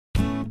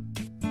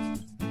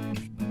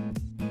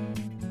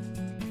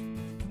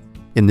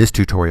In this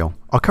tutorial,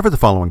 I'll cover the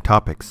following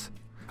topics.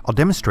 I'll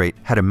demonstrate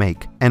how to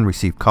make and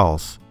receive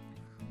calls.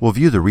 We'll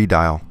view the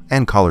redial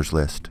and callers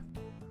list.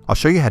 I'll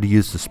show you how to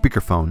use the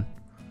speakerphone.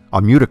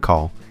 I'll mute a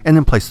call and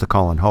then place the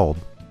call on hold.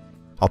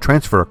 I'll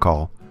transfer a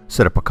call,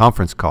 set up a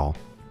conference call,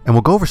 and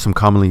we'll go over some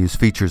commonly used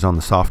features on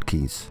the soft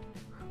keys.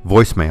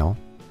 Voicemail,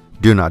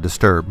 do not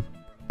disturb,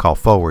 call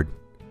forward,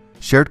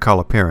 shared call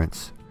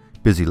appearance,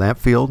 busy lamp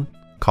field,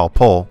 call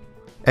pull,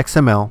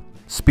 XML,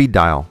 speed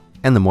dial,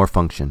 and the more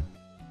function.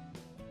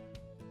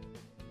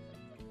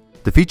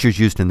 The features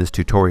used in this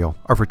tutorial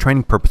are for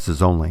training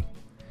purposes only.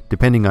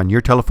 Depending on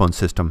your telephone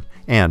system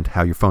and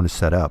how your phone is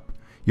set up,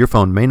 your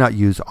phone may not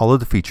use all of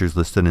the features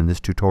listed in this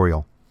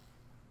tutorial.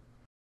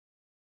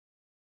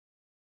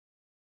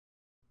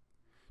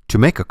 To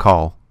make a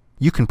call,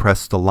 you can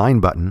press the line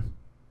button,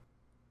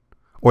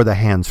 or the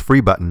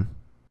hands-free button,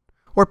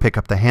 or pick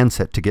up the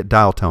handset to get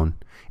dial tone,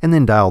 and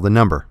then dial the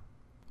number.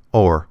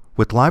 Or,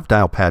 with Live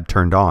Dial Pad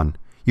turned on,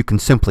 you can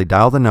simply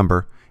dial the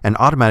number and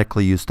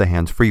automatically use the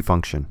hands-free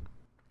function.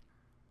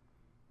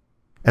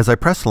 As I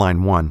press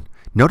line 1,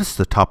 notice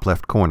the top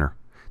left corner.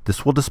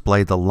 This will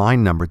display the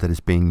line number that is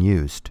being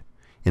used.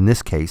 In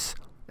this case,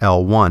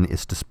 L1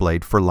 is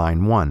displayed for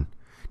line 1.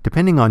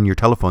 Depending on your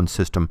telephone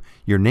system,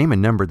 your name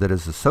and number that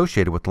is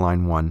associated with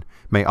line 1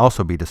 may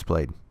also be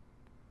displayed.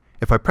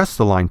 If I press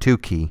the line 2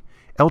 key,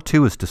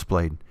 L2 is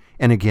displayed,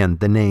 and again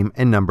the name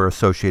and number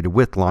associated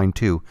with line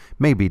 2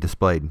 may be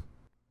displayed.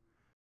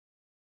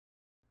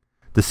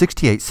 The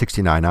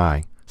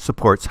 6869i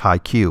supports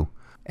Hi-Q,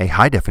 a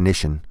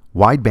high-definition,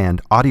 wideband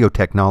audio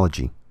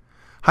technology.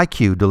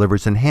 Hi-Q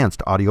delivers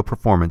enhanced audio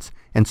performance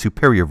and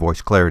superior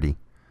voice clarity.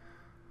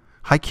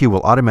 Hi-Q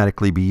will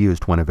automatically be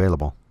used when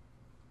available.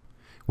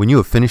 When you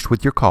have finished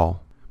with your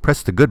call,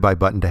 press the goodbye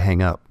button to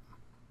hang up.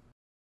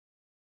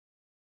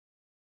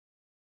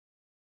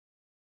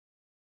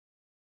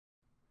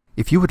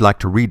 If you would like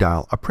to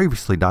redial a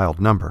previously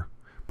dialed number,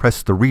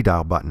 press the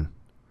redial button.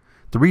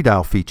 The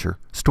redial feature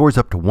stores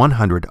up to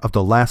 100 of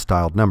the last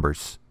dialed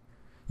numbers.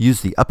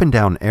 Use the up and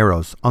down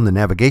arrows on the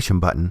navigation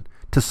button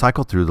to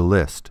cycle through the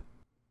list.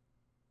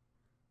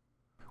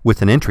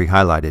 With an entry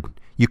highlighted,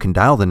 you can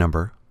dial the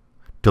number,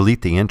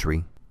 delete the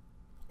entry,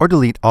 or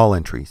delete all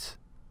entries.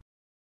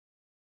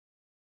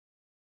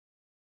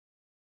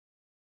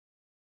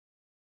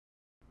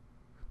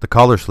 The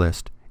callers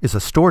list is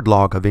a stored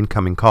log of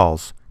incoming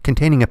calls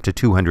containing up to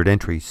 200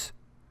 entries.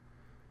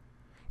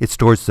 It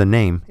stores the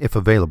name, if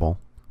available,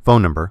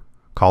 phone number,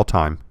 call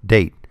time,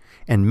 date,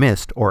 and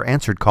missed or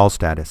answered call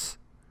status.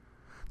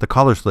 The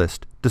callers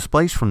list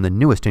displays from the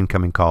newest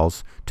incoming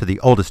calls to the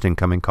oldest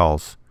incoming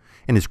calls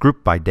and is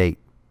grouped by date.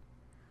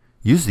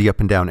 Use the up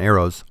and down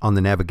arrows on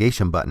the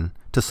navigation button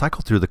to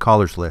cycle through the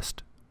callers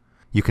list.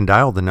 You can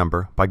dial the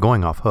number by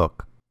going off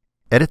hook,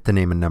 edit the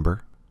name and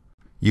number.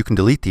 You can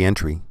delete the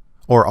entry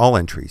or all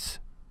entries.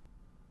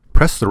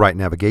 Press the right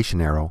navigation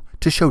arrow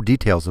to show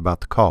details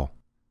about the call.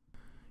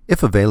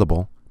 If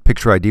available,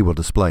 Picture ID will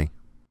display.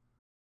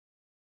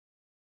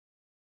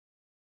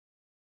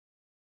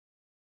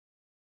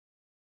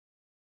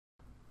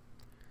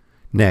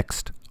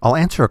 Next, I'll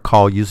answer a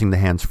call using the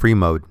hands-free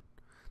mode.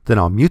 Then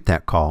I'll mute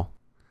that call.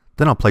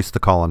 Then I'll place the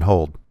call on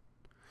hold.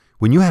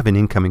 When you have an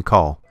incoming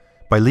call,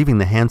 by leaving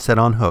the handset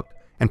on hook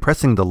and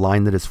pressing the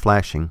line that is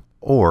flashing,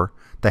 or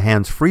the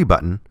hands-free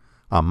button,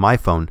 on my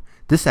phone,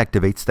 this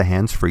activates the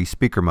hands-free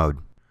speaker mode.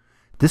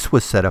 This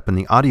was set up in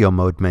the audio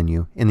mode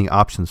menu in the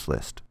options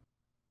list.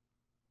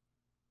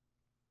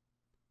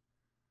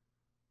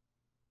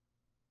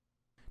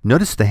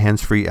 Notice the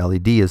hands-free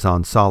LED is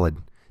on solid.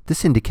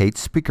 This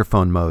indicates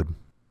speakerphone mode.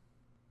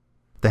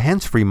 The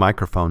hands-free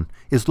microphone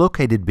is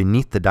located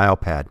beneath the dial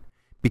pad.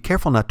 Be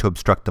careful not to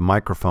obstruct the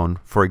microphone,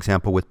 for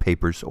example with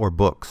papers or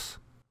books.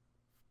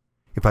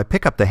 If I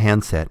pick up the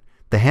handset,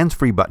 the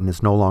hands-free button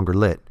is no longer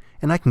lit,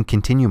 and I can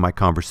continue my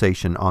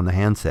conversation on the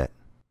handset.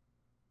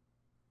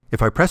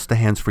 If I press the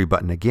hands-free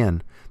button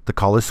again, the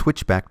call is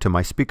switched back to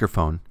my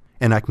speakerphone,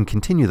 and I can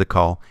continue the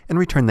call and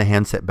return the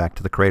handset back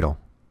to the cradle.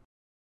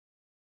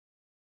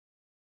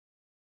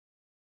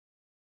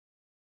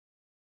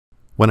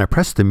 When I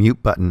press the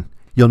mute button,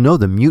 you'll know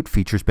the mute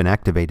feature's been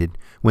activated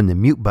when the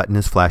mute button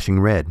is flashing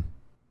red.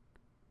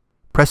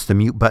 Press the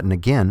mute button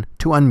again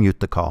to unmute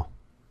the call.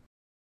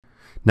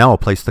 Now I'll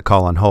place the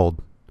call on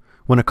hold.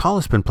 When a call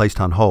has been placed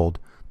on hold,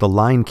 the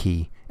line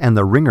key and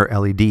the ringer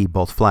LED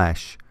both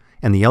flash,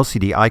 and the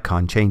LCD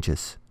icon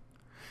changes.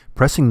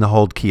 Pressing the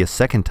hold key a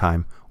second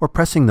time or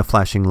pressing the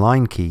flashing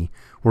line key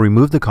will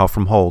remove the call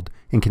from hold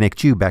and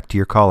connect you back to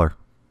your caller.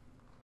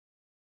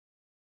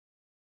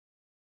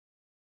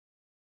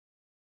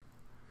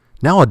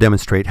 Now I'll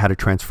demonstrate how to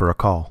transfer a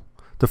call.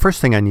 The first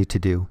thing I need to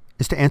do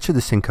is to answer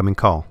this incoming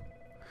call.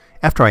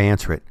 After I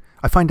answer it,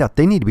 I find out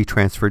they need to be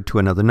transferred to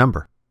another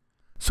number.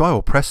 So I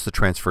will press the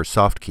transfer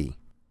soft key.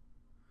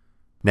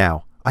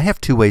 Now, I have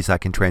two ways I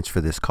can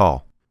transfer this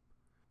call.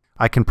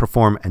 I can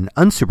perform an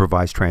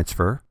unsupervised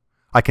transfer.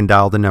 I can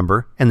dial the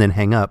number and then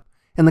hang up,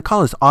 and the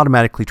call is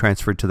automatically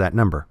transferred to that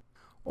number.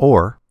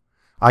 Or,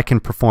 I can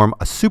perform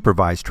a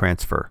supervised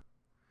transfer.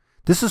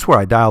 This is where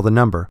I dial the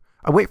number,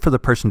 I wait for the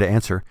person to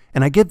answer,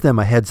 and I give them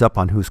a heads up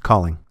on who's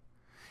calling.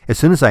 As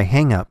soon as I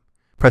hang up,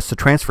 press the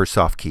transfer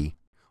soft key,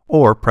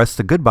 or press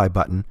the goodbye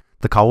button.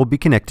 The call will be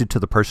connected to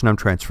the person I'm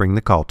transferring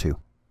the call to.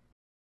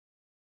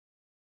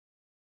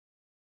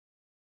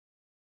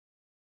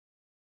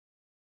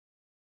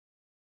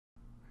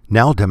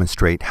 Now I'll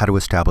demonstrate how to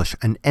establish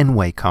an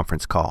N-way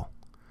conference call.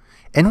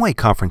 N-way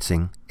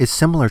conferencing is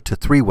similar to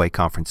three-way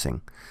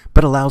conferencing,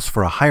 but allows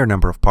for a higher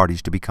number of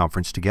parties to be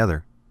conferenced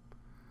together.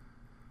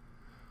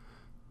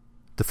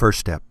 The first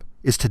step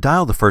is to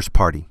dial the first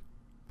party.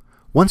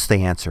 Once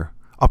they answer,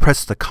 I'll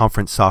press the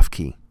conference soft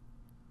key.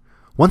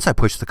 Once I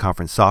push the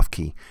conference soft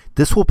key,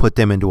 this will put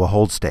them into a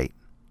hold state.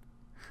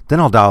 Then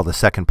I'll dial the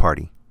second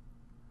party.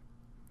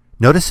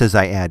 Notice as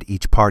I add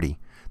each party,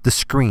 the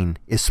screen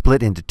is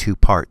split into two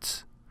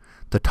parts.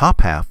 The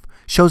top half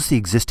shows the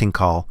existing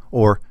call,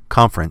 or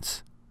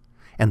conference,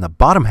 and the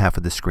bottom half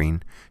of the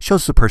screen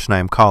shows the person I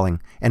am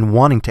calling and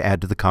wanting to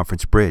add to the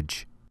conference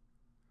bridge.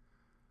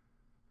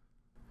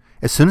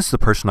 As soon as the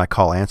person I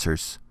call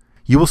answers,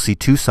 you will see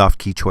two soft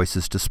key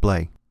choices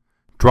display: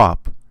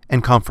 drop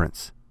and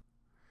conference.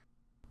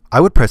 I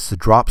would press the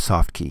drop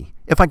soft key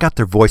if I got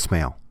their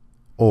voicemail,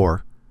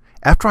 or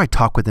after I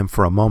talk with them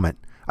for a moment,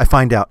 I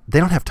find out they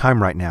don't have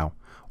time right now,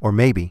 or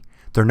maybe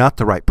they're not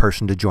the right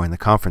person to join the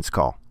conference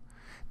call.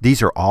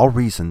 These are all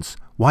reasons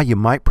why you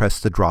might press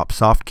the drop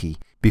soft key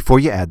before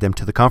you add them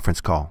to the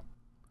conference call.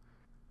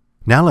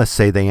 Now let's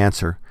say they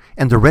answer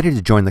and they're ready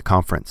to join the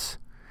conference.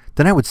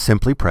 Then I would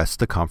simply press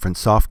the conference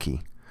soft key.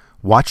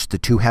 Watch the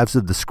two halves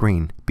of the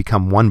screen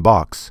become one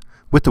box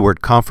with the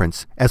word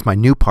conference as my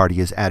new party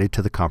is added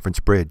to the conference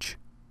bridge.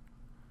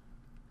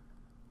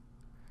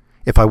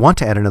 If I want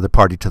to add another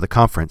party to the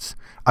conference,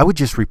 I would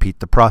just repeat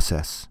the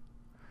process.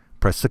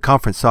 Press the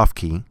conference soft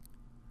key,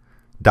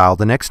 dial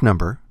the next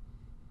number.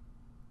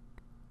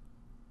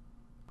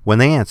 When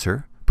they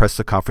answer, press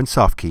the conference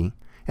soft key,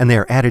 and they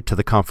are added to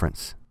the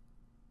conference.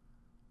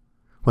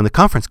 When the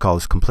conference call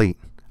is complete,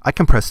 I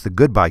can press the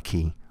goodbye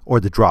key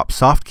or the drop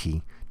soft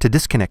key to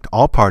disconnect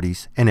all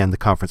parties and end the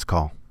conference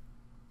call.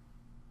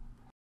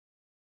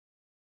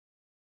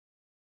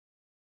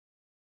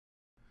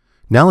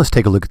 Now let's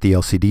take a look at the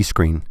LCD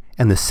screen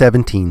and the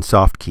 17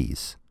 soft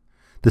keys.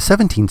 The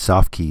 17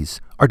 soft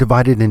keys are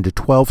divided into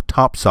 12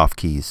 top soft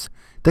keys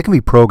that can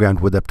be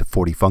programmed with up to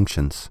 40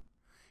 functions,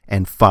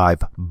 and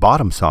 5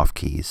 bottom soft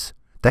keys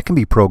that can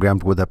be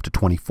programmed with up to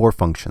 24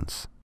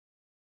 functions.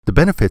 The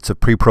benefits of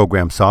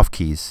pre-programmed soft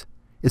keys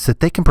is that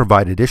they can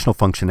provide additional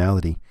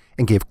functionality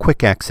and give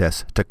quick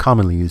access to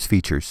commonly used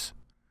features.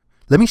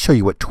 Let me show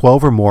you what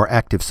 12 or more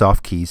active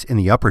soft keys in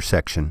the upper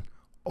section,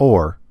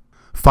 or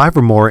 5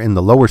 or more in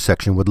the lower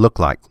section would look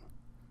like.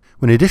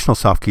 When additional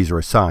soft keys are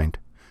assigned,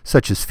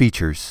 such as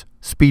features,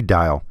 speed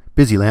dial,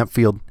 busy lamp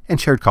field,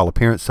 and shared call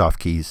appearance soft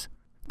keys,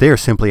 they are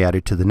simply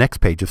added to the next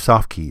page of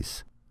soft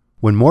keys.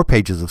 When more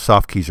pages of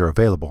soft keys are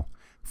available,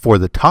 for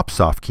the top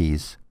soft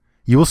keys,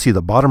 you will see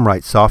the bottom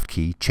right soft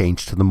key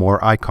change to the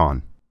More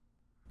icon.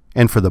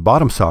 And for the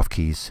bottom soft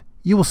keys,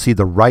 you will see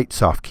the right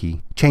soft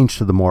key change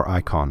to the More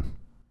icon.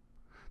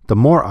 The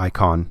More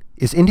icon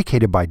is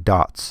indicated by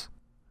dots.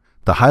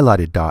 The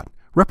highlighted dot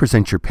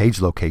represents your page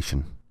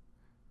location.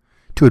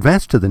 To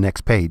advance to the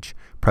next page,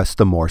 press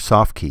the More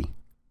soft key.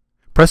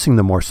 Pressing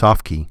the More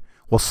soft key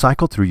will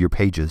cycle through your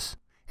pages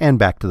and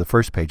back to the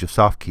first page of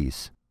soft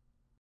keys.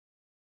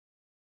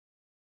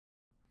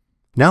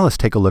 Now let's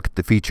take a look at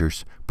the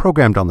features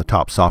programmed on the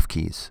top soft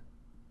keys.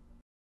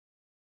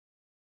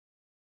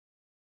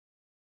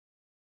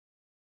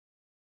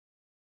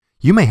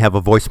 You may have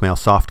a voicemail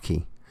soft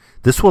key.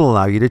 This will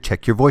allow you to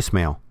check your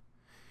voicemail.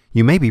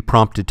 You may be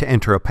prompted to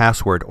enter a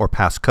password or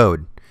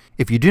passcode.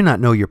 If you do not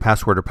know your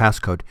password or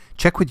passcode,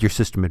 check with your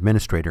system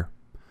administrator.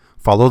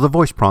 Follow the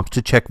voice prompts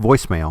to check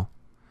voicemail.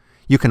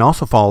 You can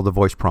also follow the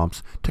voice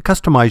prompts to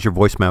customize your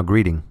voicemail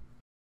greeting.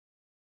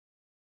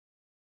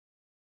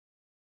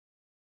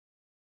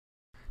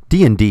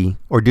 D&D,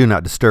 or Do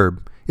Not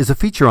Disturb, is a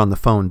feature on the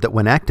phone that,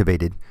 when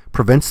activated,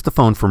 prevents the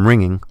phone from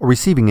ringing or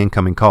receiving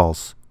incoming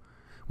calls.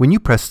 When you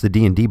press the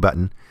D&D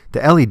button,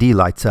 the LED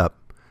lights up,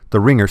 the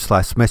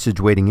ringer/message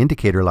waiting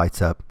indicator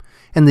lights up,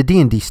 and the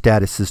D&D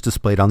status is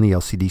displayed on the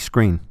LCD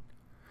screen.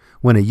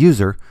 When a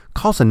user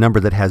calls a number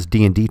that has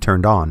D&D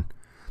turned on,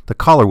 the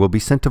caller will be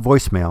sent to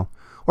voicemail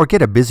or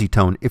get a busy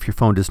tone if your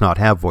phone does not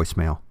have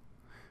voicemail.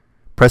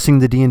 Pressing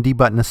the D&D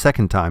button a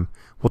second time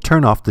will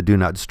turn off the Do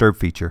Not Disturb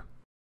feature.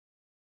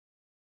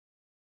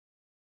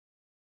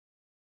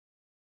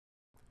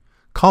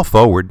 Call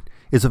Forward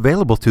is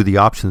available through the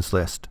options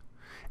list.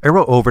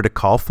 Arrow over to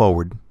Call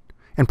Forward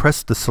and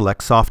press the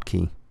Select Soft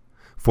key.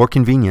 For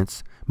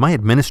convenience, my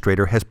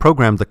administrator has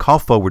programmed the Call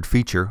Forward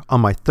feature on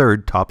my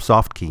third top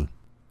soft key.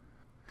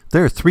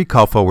 There are 3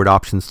 Call Forward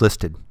options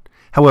listed.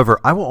 However,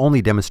 I will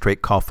only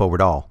demonstrate Call Forward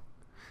All.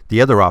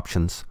 The other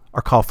options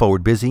are Call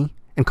Forward Busy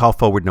and Call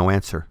Forward No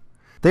Answer.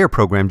 They are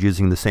programmed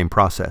using the same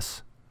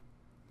process.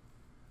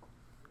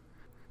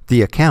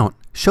 The account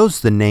shows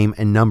the name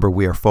and number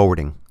we are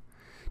forwarding.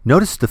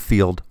 Notice the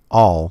field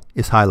All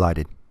is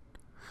highlighted.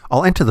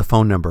 I'll enter the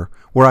phone number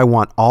where I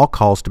want all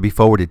calls to be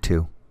forwarded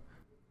to.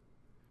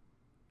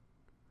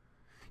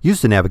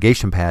 Use the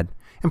navigation pad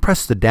and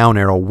press the down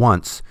arrow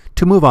once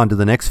to move on to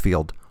the next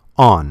field,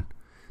 On.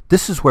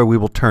 This is where we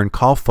will turn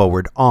call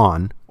forward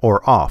on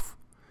or off.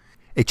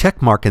 A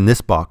check mark in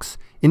this box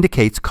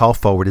indicates call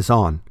forward is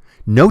on.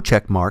 No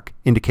check mark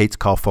indicates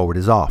call forward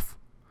is off.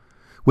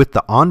 With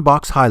the on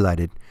box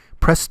highlighted,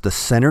 press the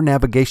center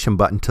navigation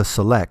button to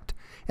select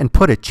and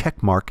put a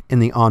check mark in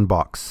the on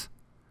box.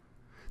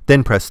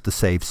 Then press the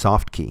Save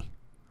Soft key.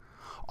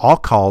 All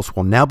calls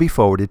will now be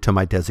forwarded to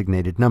my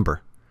designated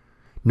number.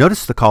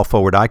 Notice the call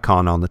forward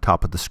icon on the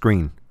top of the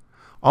screen.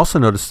 Also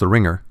notice the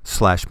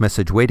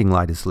ringer/message waiting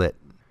light is lit.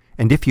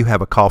 And if you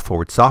have a call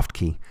forward soft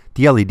key,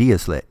 the LED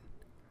is lit.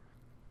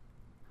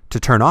 To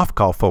turn off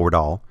call forward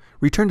all,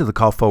 return to the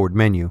call forward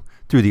menu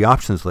through the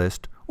options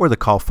list or the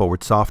call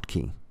forward soft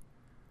key.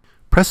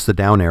 Press the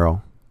down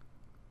arrow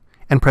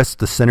and press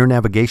the center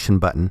navigation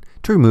button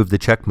to remove the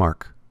check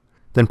mark.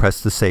 Then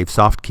press the Save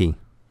Soft key.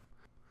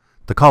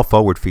 The call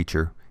forward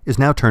feature is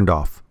now turned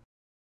off.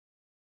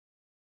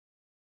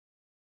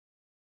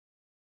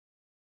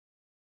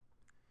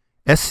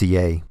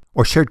 SCA,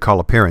 or shared call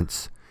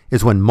appearance,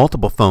 is when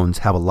multiple phones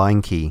have a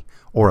line key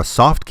or a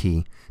soft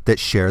key that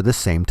share the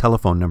same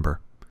telephone number.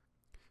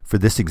 For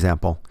this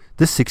example,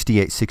 this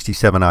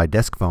 6867i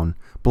desk phone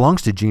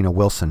belongs to Gina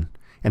Wilson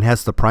and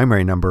has the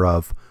primary number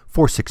of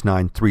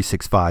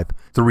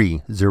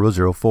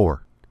 469-365-3004.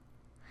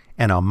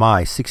 And on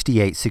my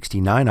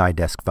 6869i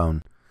desk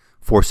phone,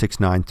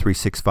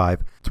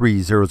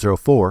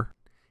 469-365-3004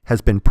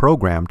 has been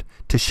programmed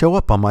to show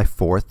up on my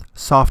fourth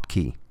soft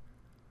key.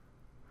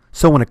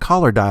 So when a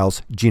caller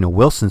dials Gina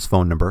Wilson's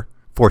phone number,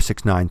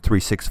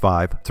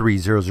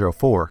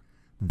 469-365-3004,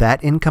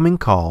 that incoming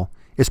call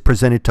is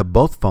presented to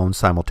both phones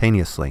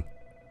simultaneously.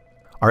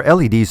 Our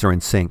LEDs are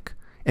in sync,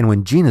 and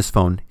when Gina's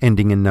phone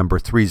ending in number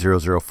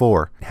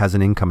 3004 has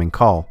an incoming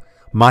call,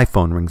 my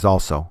phone rings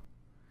also.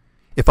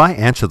 If I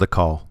answer the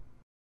call,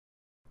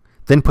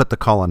 then put the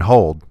call on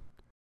hold,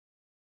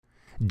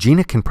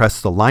 Gina can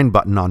press the line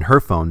button on her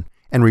phone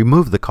and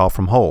remove the call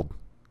from hold.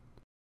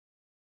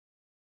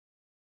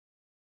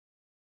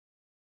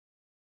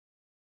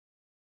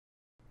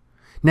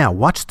 Now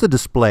watch the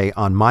display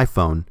on my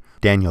phone,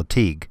 Daniel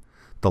Teague.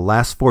 The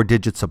last four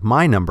digits of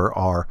my number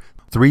are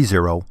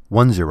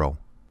 3010.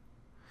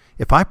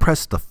 If I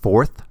press the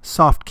fourth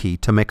soft key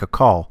to make a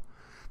call,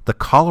 the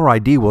caller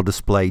ID will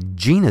display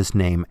Gina's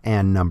name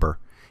and number,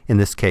 in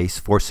this case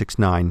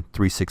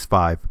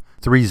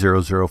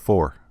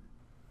 469-365-3004.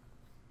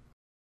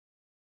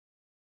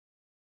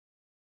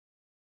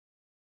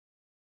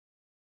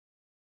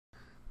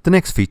 The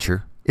next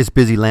feature is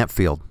Busy Lamp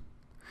Field.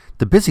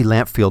 The Busy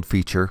Lamp Field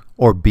feature,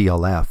 or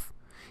BLF,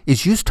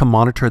 is used to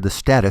monitor the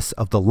status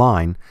of the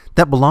line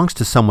that belongs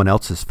to someone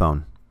else's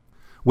phone.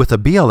 With a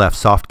BLF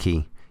soft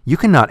key, you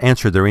cannot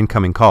answer their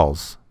incoming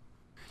calls.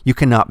 You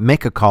cannot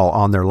make a call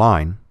on their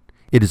line.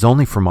 It is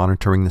only for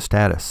monitoring the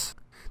status.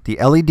 The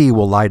LED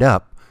will light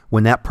up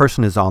when that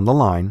person is on the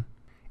line,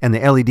 and the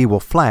LED will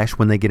flash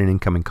when they get an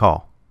incoming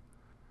call.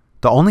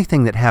 The only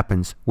thing that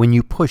happens when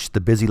you push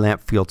the Busy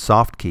Lamp Field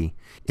soft key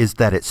is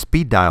that it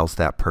speed dials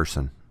that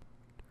person.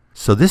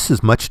 So this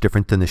is much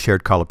different than the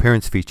shared call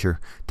appearance feature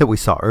that we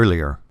saw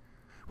earlier.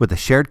 With the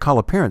shared call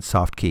appearance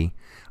soft key,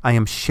 I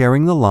am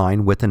sharing the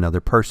line with another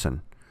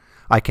person.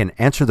 I can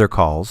answer their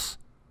calls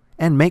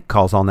and make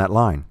calls on that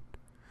line.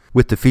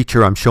 With the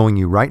feature I'm showing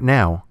you right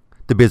now,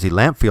 the Busy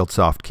Lamp Field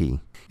soft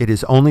key, it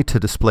is only to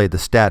display the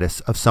status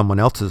of someone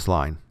else's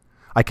line.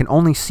 I can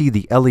only see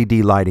the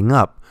LED lighting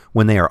up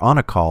when they are on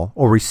a call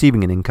or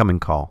receiving an incoming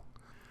call.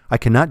 I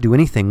cannot do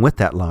anything with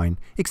that line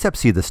except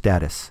see the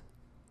status.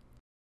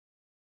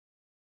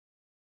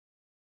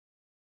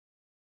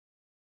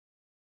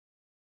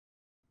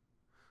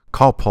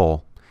 Call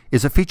Pull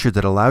is a feature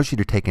that allows you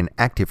to take an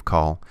active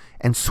call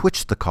and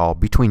switch the call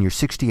between your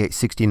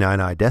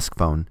 6869i desk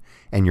phone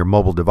and your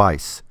mobile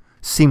device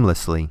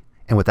seamlessly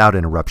and without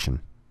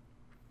interruption.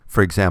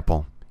 For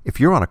example, if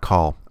you're on a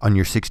call on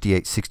your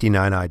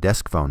 6869i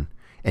desk phone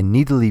and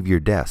need to leave your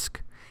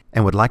desk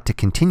and would like to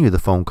continue the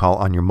phone call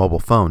on your mobile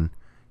phone,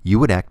 you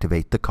would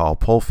activate the Call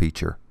Pull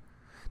feature.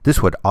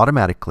 This would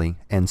automatically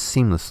and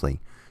seamlessly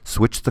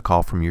switch the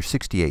call from your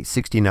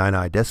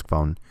 6869i desk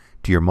phone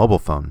to your mobile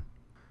phone.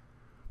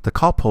 The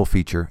Call Pull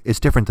feature is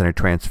different than a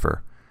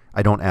transfer.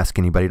 I don't ask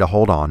anybody to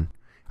hold on.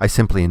 I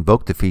simply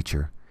invoke the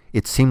feature.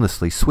 It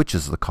seamlessly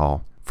switches the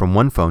call from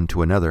one phone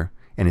to another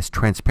and is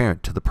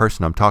transparent to the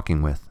person I'm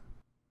talking with.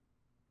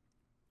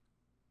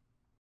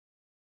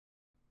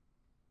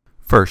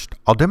 First,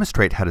 I'll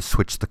demonstrate how to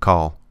switch the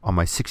call on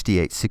my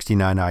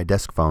 6869i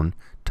desk phone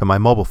to my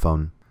mobile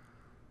phone.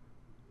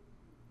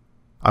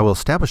 I will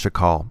establish a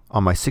call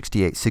on my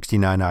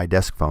 6869i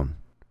desk phone.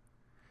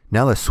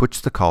 Now let's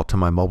switch the call to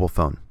my mobile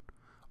phone.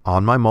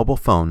 On my mobile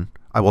phone,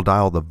 I will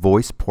dial the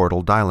voice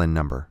portal dial-in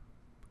number.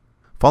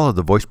 Follow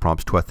the voice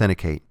prompts to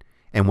authenticate,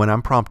 and when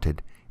I'm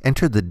prompted,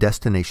 enter the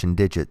destination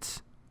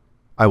digits.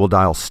 I will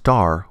dial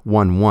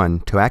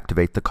 *11 to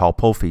activate the Call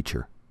Pull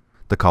feature.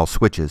 The call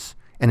switches,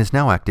 and is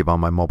now active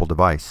on my mobile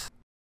device.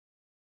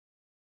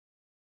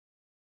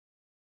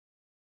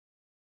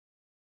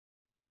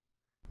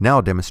 Now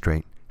I'll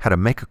demonstrate how to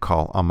make a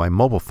call on my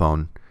mobile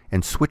phone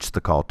and switch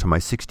the call to my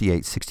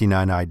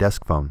 6869i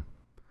desk phone.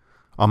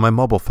 On my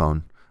mobile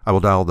phone, I will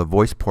dial the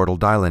voice portal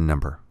dial-in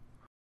number.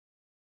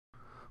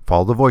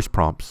 Follow the voice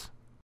prompts.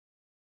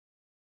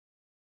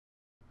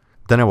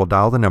 Then I will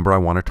dial the number I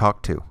want to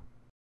talk to.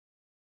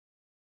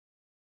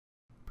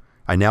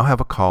 I now have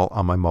a call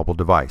on my mobile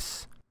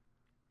device.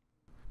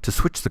 To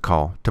switch the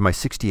call to my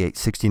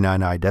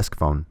 6869i desk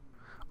phone,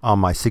 on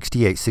my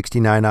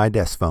 6869i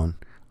desk phone,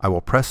 I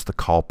will press the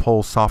Call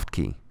Pole soft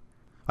key.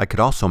 I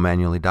could also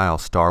manually dial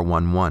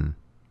 *11,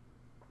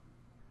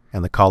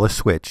 and the call is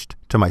switched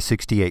to my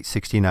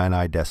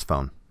 6869i desk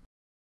phone.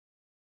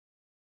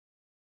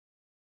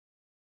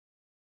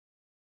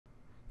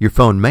 Your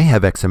phone may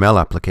have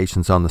XML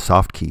applications on the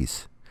soft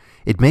keys.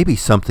 It may be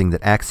something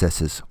that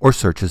accesses or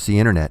searches the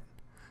internet,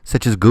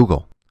 such as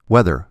Google,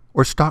 weather,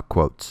 or stock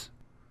quotes.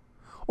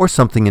 Or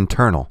something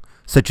internal,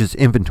 such as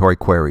inventory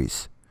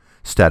queries,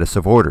 status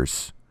of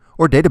orders,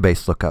 or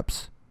database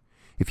lookups.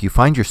 If you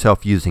find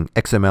yourself using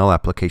XML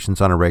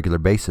applications on a regular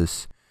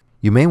basis,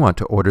 you may want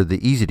to order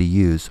the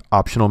easy-to-use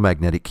optional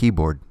magnetic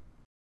keyboard.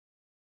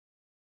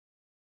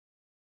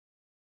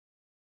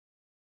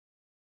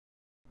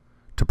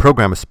 To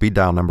program a speed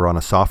dial number on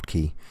a soft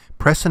key,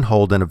 press and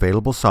hold an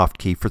available soft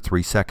key for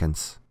 3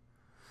 seconds.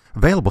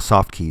 Available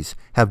soft keys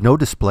have no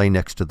display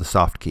next to the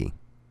soft key.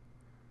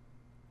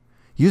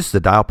 Use the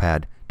dial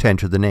pad to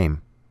enter the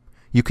name.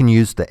 You can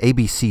use the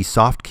ABC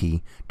soft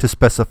key to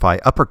specify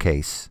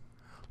uppercase,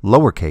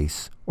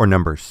 lowercase, or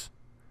numbers.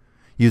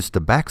 Use the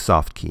back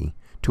soft key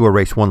to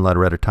erase one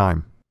letter at a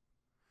time.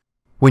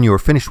 When you are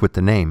finished with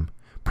the name,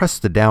 press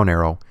the down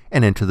arrow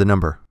and enter the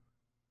number.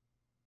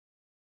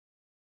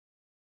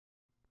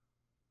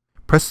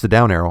 Press the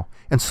down arrow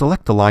and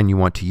select the line you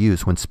want to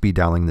use when speed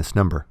dialing this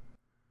number.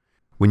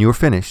 When you are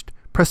finished,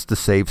 press the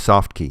Save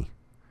soft key.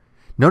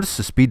 Notice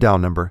the speed dial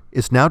number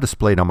is now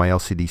displayed on my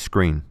LCD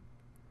screen.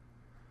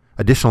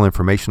 Additional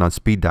information on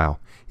speed dial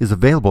is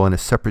available in a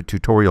separate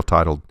tutorial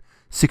titled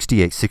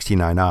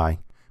 6869i,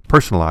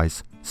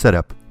 Personalize,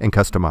 Setup, and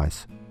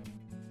Customize.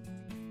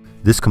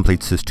 This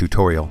completes this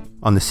tutorial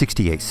on the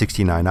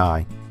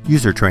 6869i,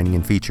 User Training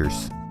and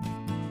Features.